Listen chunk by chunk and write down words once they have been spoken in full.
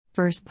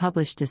First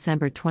published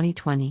December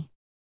 2020.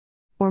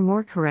 Or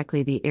more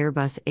correctly, the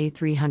Airbus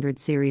A300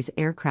 series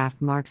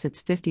aircraft marks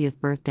its 50th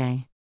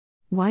birthday.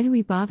 Why do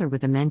we bother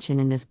with a mention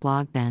in this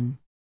blog then?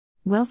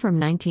 Well, from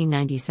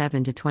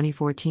 1997 to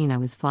 2014 I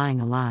was flying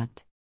a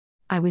lot.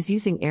 I was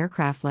using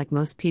aircraft like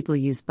most people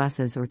use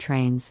buses or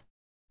trains.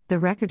 The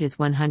record is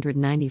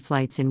 190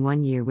 flights in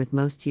 1 year, with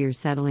most years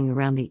settling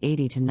around the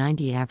 80 to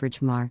 90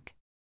 average mark.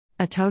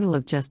 A total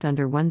of just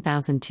under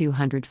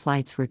 1,200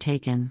 flights were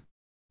taken.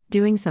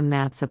 Doing some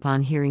maths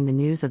upon hearing the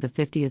news of the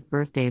 50th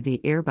birthday of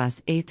the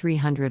Airbus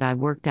A300, I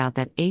worked out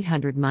that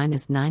 800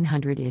 minus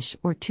 900-ish,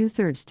 or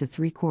 2/3 to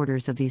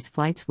 3/4 of these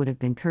flights would have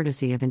been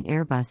courtesy of an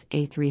Airbus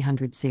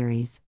A300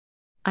 series.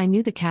 I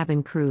knew the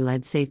cabin crew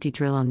led safety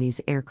drill on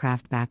these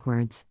aircraft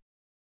backwards.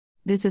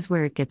 This is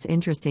where it gets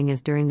interesting,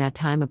 as during that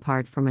time,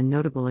 apart from a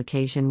notable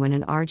occasion when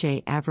an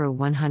RJ Avro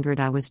 100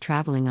 I was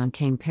traveling on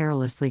came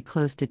perilously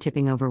close to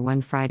tipping over one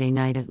Friday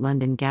night at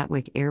London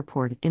Gatwick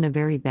Airport in a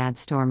very bad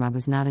storm, I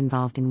was not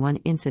involved in one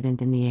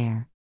incident in the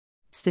air.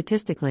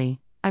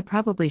 Statistically, I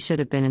probably should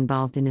have been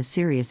involved in a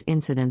serious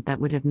incident that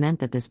would have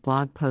meant that this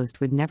blog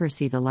post would never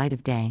see the light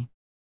of day.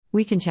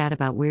 We can chat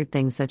about weird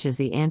things such as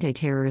the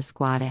anti-terrorist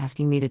squad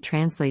asking me to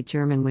translate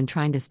German when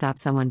trying to stop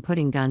someone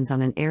putting guns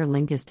on an Aer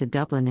Lingus to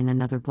Dublin in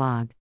another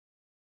blog.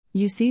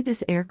 You see,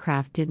 this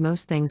aircraft did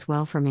most things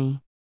well for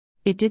me.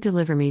 It did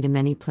deliver me to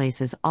many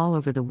places all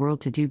over the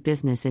world to do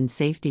business in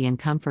safety and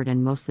comfort,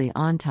 and mostly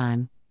on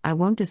time. I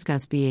won't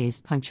discuss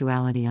BA's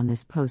punctuality on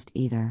this post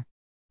either.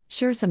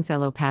 Sure, some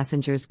fellow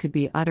passengers could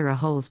be utter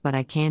a-holes, but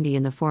I candy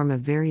in the form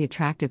of very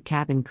attractive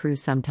cabin crew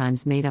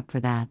sometimes made up for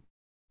that.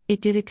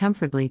 It did it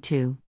comfortably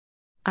too.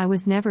 I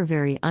was never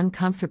very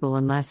uncomfortable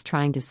unless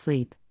trying to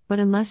sleep, but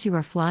unless you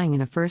are flying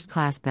in a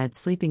first-class bed,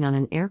 sleeping on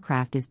an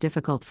aircraft is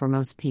difficult for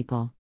most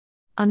people.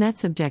 On that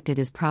subject, it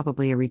is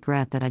probably a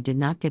regret that I did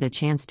not get a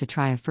chance to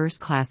try a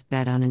first-class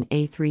bed on an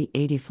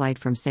A380 flight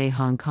from, say,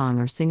 Hong Kong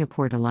or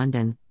Singapore to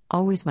London,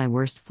 always my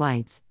worst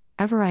flights.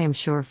 Ever, I am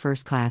sure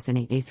first class in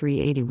a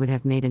A380 would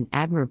have made an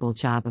admirable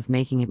job of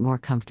making it more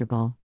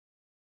comfortable.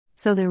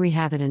 So there we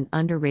have it, an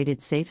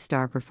underrated safe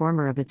star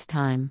performer of its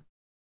time.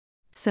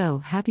 So,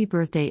 happy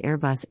birthday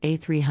Airbus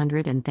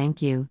A300, and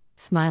thank you,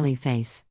 smiley face.